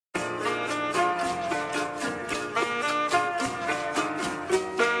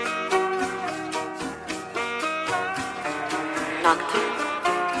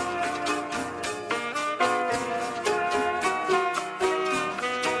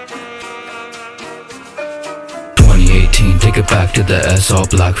2018, take it back to the S. All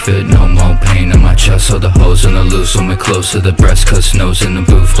black fit, no more pain on my chest. All the hoes in the loose, hold me close to the breast. Cause nose in the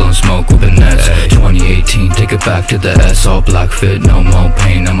booth, blowing smoke with the nets. 2018, take it back to the S. All black fit, no more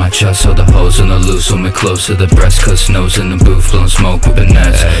pain on my chest. All the hoes in the loose, hold me close to the breast. Cause nose in the booth, blowing smoke with the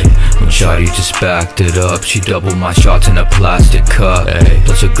nets. When shawty just backed it up, she doubled my shots in a plastic cup.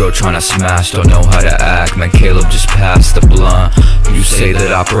 Plus a girl tryna smash, don't know how to act. Man, Caleb just passed the blunt. You say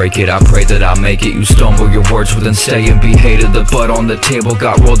that I break it, I pray that I make it. You stumble your words within stay and be hated. The butt on the table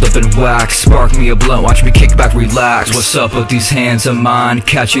got rolled up in wax. Spark me a blunt, watch me kick back, relax. What's up with these hands of mine?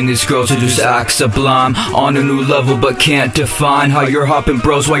 Catching these girls who just act sublime. On a new level but can't define how you're hopping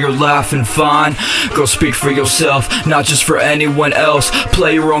bros while you're laughing fine. Girl, speak for yourself, not just for anyone else.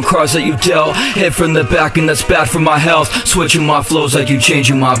 Play your own cards that you dealt. Hit from the back and that's bad for my health. Switching my flows like you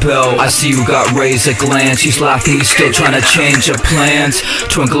changing my belt. I see you got raised a glance. She's laughing, he's still trying to change her plans.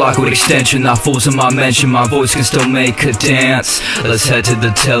 Twinkle awkward extension, not fools in my mention. My voice can still make her dance. Let's head to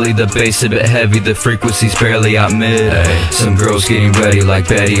the telly, the bass a bit heavy, the frequency's barely at mid. Some girls getting ready like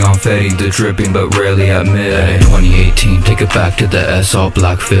Betty on Fetty. The dripping but rarely at mid. 2018, take it back to the S. All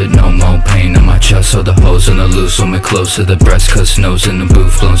black fit, no more pain on my chest. All the hoes in the loose, hold me close to the breast. Cause nose in the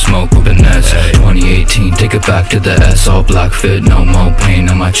booth, blowing smoke with the nets. 2018, take it back to the S. All black fit, no more pain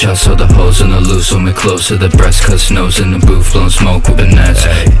on my chest. All the hoes in the loose, hold me close to the breast. Cause nose in the booth, blowing smoke with the nets.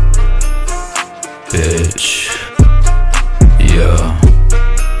 Bitch, yeah,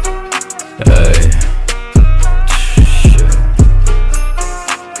 hey.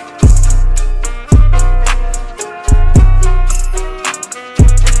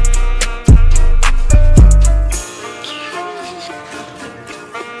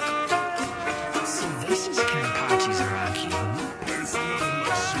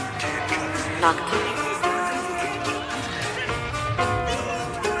 Nocturne.